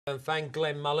Fan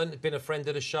Glen Mullen has been a friend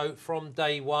of the show from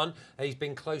day one. He's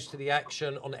been close to the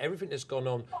action on everything that's gone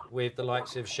on with the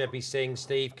likes of Chevy Singh,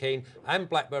 Steve Kean and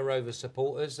Blackburn Rovers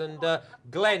supporters. And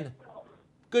Glen,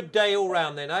 good day all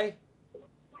round then, eh?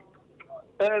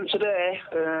 Today,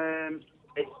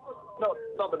 it's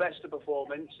not the best of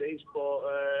performances, but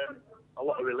a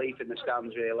lot of relief in the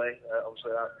stands really.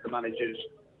 Obviously, the manager's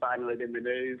finally been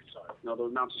removed. The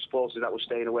amount of supporters that were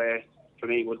staying away from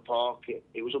Ewood Park,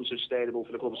 it was unsustainable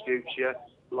for the club's future,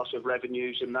 loss of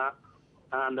revenues and that.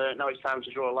 And now it's time to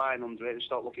draw a line under it and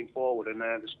start looking forward, and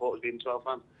the sport has been 12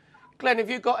 man. Glen, have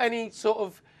you got any sort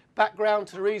of background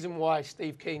to the reason why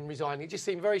Steve Kean resigned? It just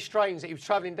seemed very strange that he was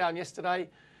travelling down yesterday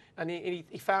and he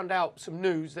found out some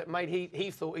news that made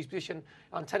he thought his position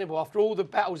untenable after all the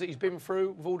battles that he's been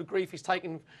through, with all the grief he's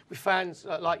taken with fans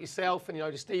like yourself and,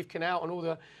 the Steve Kean out and all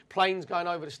the planes going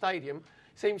over the stadium.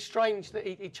 It seems strange that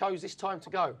he chose this time to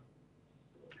go.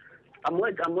 I'm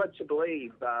led to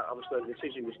believe that obviously the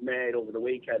decision was made over the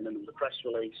weekend and there was a press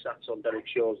release sat on Derek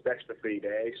Shaw's desk for 3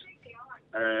 days.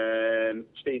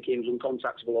 Steve Kean was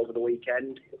uncontactable over the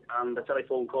weekend and a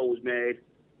telephone call was made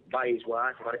by his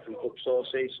wife, I've had it from club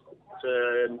sources,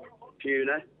 to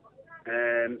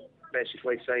Payne,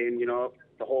 basically saying,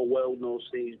 the whole world knows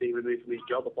Steve's been removed from his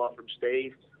job apart from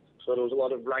Steve. So there was a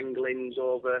lot of wranglings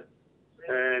over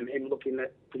him looking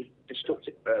at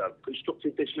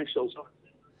constructive dismissal.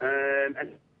 And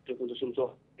under some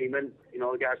sort of agreement,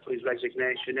 the guy's put his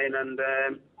resignation in and,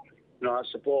 as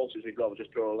supporters, we've got to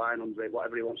just draw a line under it.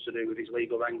 Whatever he wants to do with his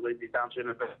legal wrangling, he's down to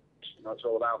him. It's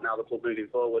all about now the club moving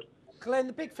forward. Glen,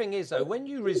 the big thing is, though, when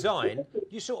you resign,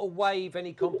 you sort of waive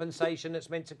any compensation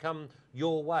that's meant to come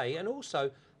your way. And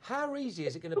also, how easy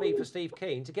is it going to be for Steve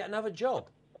Kean to get another job?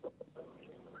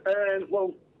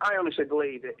 Well, I honestly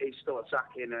believe that he's still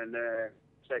attacking and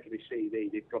taking his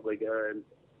CV. They'd probably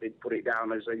they'd put it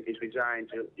down as he's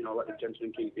resigned to, let the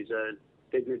gentleman keep his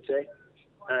dignity.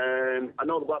 I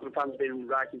know the Blackburn fans have been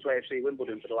writing to AFC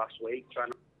Wimbledon for the last week, trying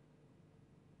to...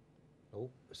 Oh,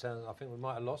 I think we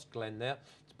might have lost Glen there.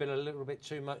 It's been a little bit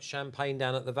too much champagne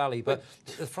down at the Valley, but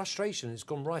the frustration has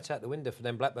gone right out the window for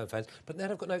them Blackburn fans, but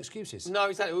they've got no excuses. No,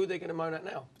 exactly. Who are they going to moan at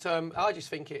now? So I just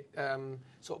think it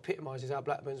sort of epitomises how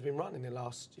Blackburn's been running in the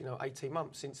last 18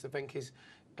 months since the Venky's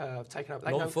taken over.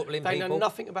 They know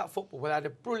nothing about football. Well, they had a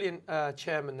brilliant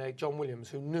chairman there, John Williams,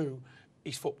 who knew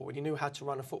his football and he knew how to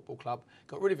run a football club.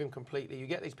 Got rid of him completely. You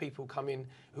get these people come in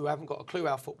who haven't got a clue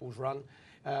how football's run.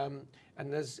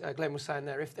 And as Glen was saying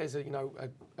there, if there's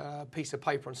a piece of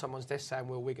paper on someone's desk saying,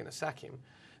 well, we're going to sack him,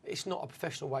 it's not a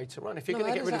professional way to run. If you're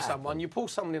going to get rid of someone, you pull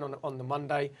someone in on the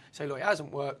Monday, say, look, it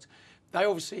hasn't worked. They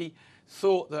obviously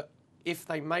thought that if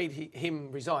they made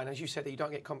him resign, as you said, that you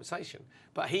don't get compensation.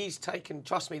 But he's taken,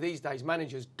 trust me, these days,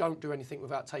 managers don't do anything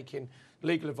without taking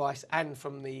legal advice and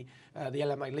from the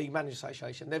LMA, League Managers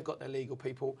Association. They've got their legal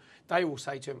people. They will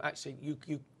say to him, actually,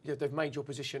 they've made your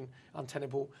position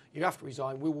untenable. You have to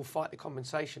resign. We will fight the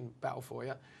compensation battle for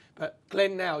you. But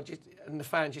Glen now and the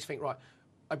fans just think, right,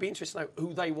 I'd be interested to know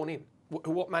who they want in.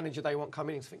 What manager they want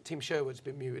coming in. I think Tim Sherwood's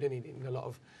been muted in a lot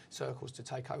of circles to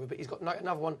take over, but he's got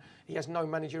another one. He has no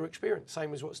managerial experience,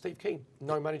 same as what Steve Kean,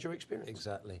 no managerial experience.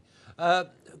 Exactly.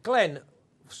 Glen,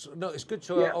 it's good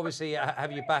to obviously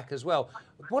have you back as well.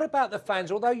 What about the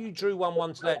fans? Although you drew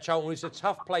 1-1 to that Charlton, it's a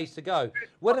tough place to go.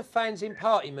 Were the fans in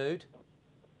party mood?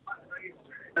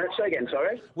 Say again,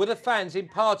 sorry? Were the fans in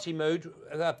party mood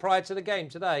prior to the game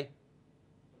today?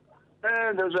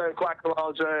 There was quite a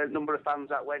large number of fans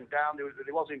that went down. There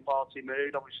was in party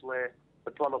mood. Obviously,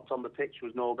 the product on the pitch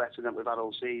was no better than we've had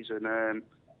all season.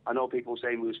 I know people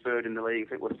saying we was third in the league. I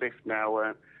think we're fifth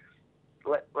now.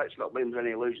 Let's not be under any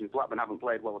illusions. Blackburn haven't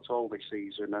played well at all this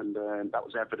season, and that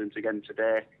was evident again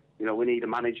today. We need a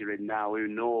manager in now who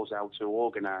knows how to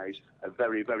organise a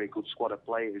very, very good squad of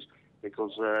players,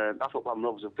 because that's what Blackburn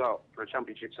Rovers have got. For a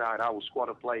championship side, our squad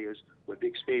of players, with the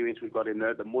experience we've got in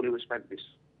there, the money we spent this.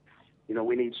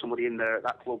 We need somebody in there at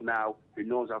that club now who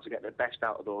knows how to get the best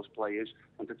out of those players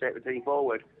and to take the team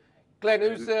forward. Glen,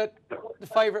 who's the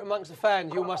favourite amongst the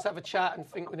fans? You must have a chat and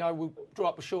think, we'll draw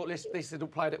up a short list. This is the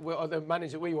player or the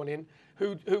manager we want in.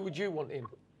 Who would you want in?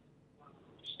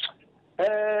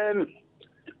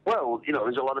 Well,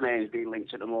 there's a lot of names being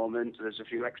linked at the moment. There's a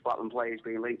few ex-Blackburn players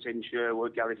being linked in.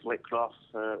 Sherwood, Gary Flitcroft,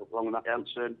 along with Matt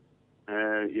Jansen.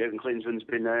 Jürgen Klinsmann's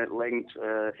been linked.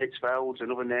 Hitzfeld's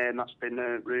another name that's been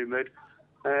rumoured.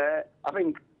 I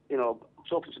think,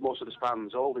 talking to most of the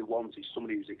fans, all they want is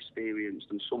somebody who's experienced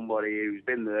and somebody who's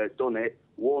been there, done it,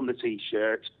 worn the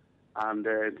T-shirt, and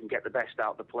can get the best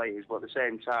out of the players, but at the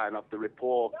same time have the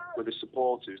rapport with the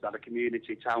supporters that a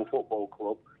community town football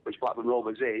club, which Blackburn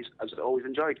Rovers is, has always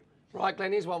enjoyed. Right,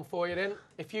 Glenn, here's one for you then.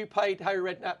 If you paid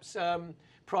Harry Redknapp's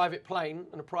private plane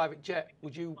and a private jet,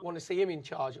 would you want to see him in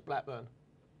charge at Blackburn?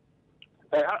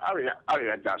 Harry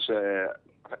Redknapp's a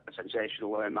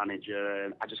sensational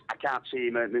manager. I can't see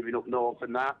him moving up north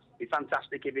and that. It'd be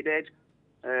fantastic if he did.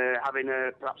 Having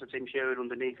perhaps a Tim Sherwood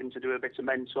underneath him to do a bit of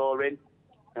mentoring.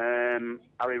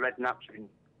 Harry Redknapp's been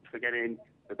for getting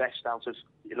the best out of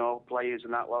players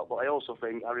and that lot. But I also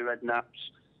think Harry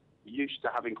Redknapp's used to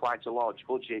having quite a large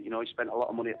budget. He spent a lot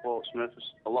of money at Portsmouth,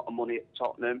 a lot of money at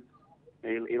Tottenham.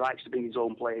 He likes to bring his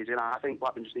own players in. I think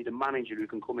Blackburn just need a manager who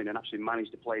can come in and actually manage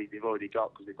the players they've already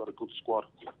got, because they've got a good squad.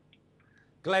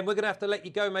 Glenn, we're going to have to let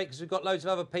you go, mate, because we've got loads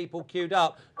of other people queued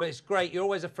up. But it's great. You're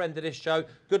always a friend of this show.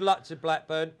 Good luck to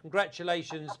Blackburn.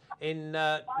 Congratulations in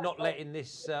not letting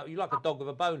this... you're like a dog with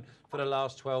a bone for the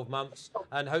last 12 months.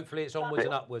 And hopefully it's onwards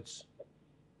and upwards.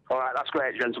 All right, that's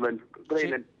great, gentlemen. Good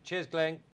evening. Cheers, Glenn.